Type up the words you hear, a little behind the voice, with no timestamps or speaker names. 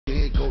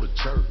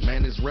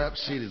Man, this rap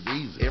shit is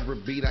easy. Every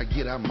beat I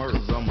get, I murder.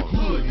 Cause I'm a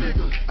hood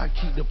nigga. I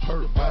keep the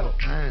perk by the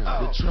pound.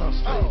 The trunk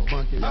stay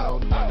bunking all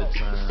the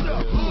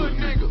time. Hood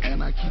nigga.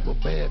 And I keep a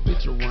bad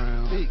bitch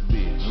around. Big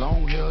bitch.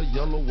 Long hair,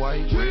 yellow,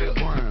 white, red,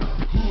 brown.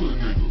 Hood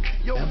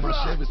nigga. And my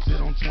Chevy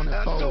sit on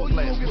 24.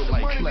 Flash look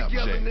like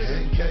flapjack.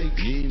 Pancake,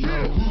 you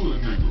know.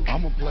 Hood nigga.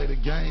 I'ma play the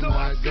game where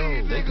I go.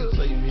 They can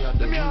take me out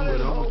the hood,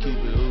 but I'ma keep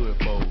it hood,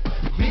 folks.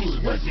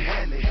 Bitch, what's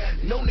happening?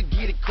 Known to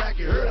get it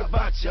crackin'. Heard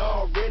about you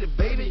already,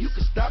 baby. You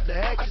can stop the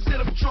act. I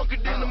said I'm drunker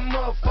than the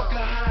motherfucker,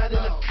 higher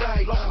than a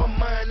kite. Lost my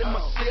mind in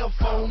my cell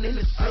phone in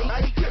the same.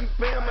 I ain't getting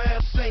bam, I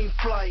had the same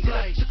flight. Then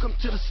I took him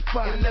to the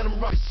spot and let him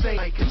rock the same.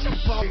 Cause you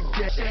bought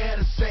that, they had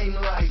the same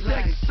light.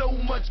 Like so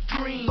much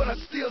green, but I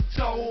still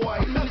tall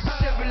white. I'm in the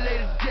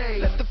Chevrolet today.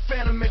 Left the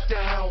Phantom at the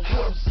house.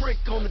 Put a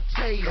brick on the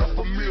table. Half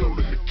a meal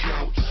in the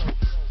couch.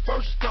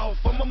 First off,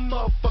 I'm a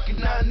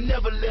motherfucking I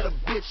never let a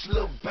bitch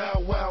little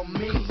bow wow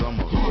me. Cause I'm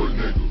a hood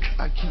nigga.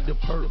 I keep the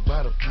perk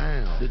by the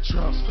pound. The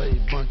trunk stay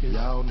bunking.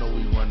 Y'all know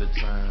we run the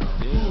town.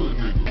 Hood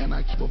nigga. And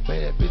I keep a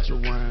bad bitch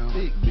around.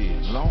 Big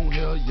bitch. Long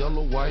hair,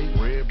 yellow, white,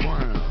 red,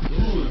 brown.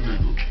 Hood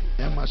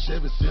nigga. And my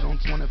Chevy sit on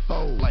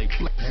 24. Like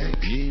flip.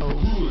 Yeah.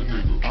 Hood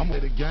nigga. I'ma play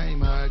the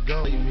game how it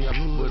go. Me a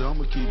hood, but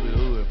I'ma keep it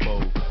hood,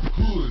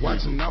 folks.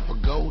 Watching out for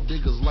gold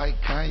diggers like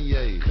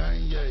Kanye.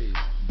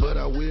 But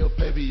I will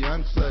pay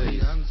Beyonce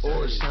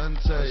or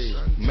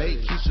Shantae. Make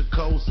Keisha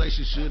Cole say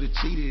she should've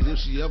cheated if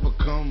she ever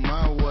come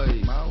my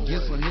way.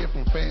 Get some hit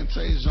from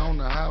Fantasia on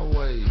the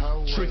highway.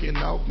 Tricking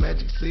off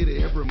Magic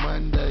City every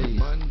Monday.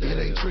 It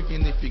ain't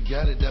tricking if you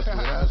got it, that's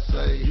what I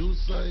say. You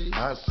say?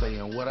 I say,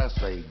 and what I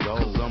say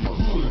goes. I'm a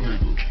hood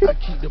nigga. I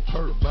keep the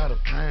perk by the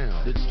pound.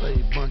 Bitch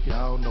stay bunking,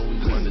 y'all know we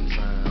run the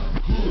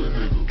town. Hood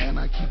nigga. And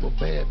I keep a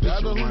bad bitch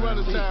I know who run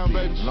the town,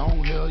 baby.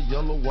 Long hair,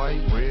 yellow, white,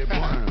 red,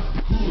 brown.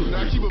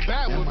 Now keep a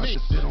bad with me.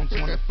 Sit on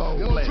 24.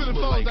 Them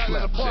 24s out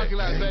in the parking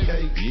lot,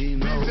 baby. You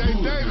know,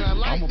 BJ David, I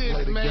like I'ma this,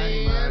 play the man.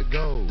 game how it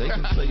go. They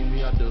can say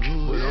me out the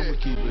hood, but I'ma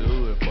keep it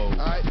hood, folks.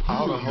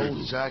 All the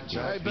hoes jack,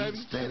 baby.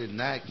 steady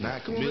knock,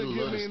 middle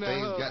of the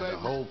stage, got the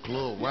whole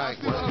club right.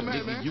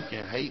 Nigga, you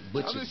can hate,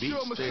 but your beat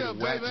steady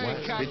wax.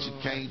 Bitch, you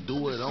can't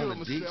do it on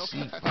the dick,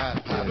 she pop.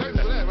 Ready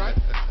for that, right?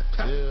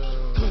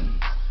 Yeah.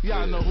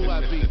 Y'all know who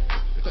I be.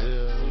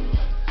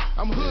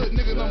 I'm hood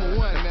nigga number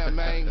one now,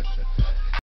 man.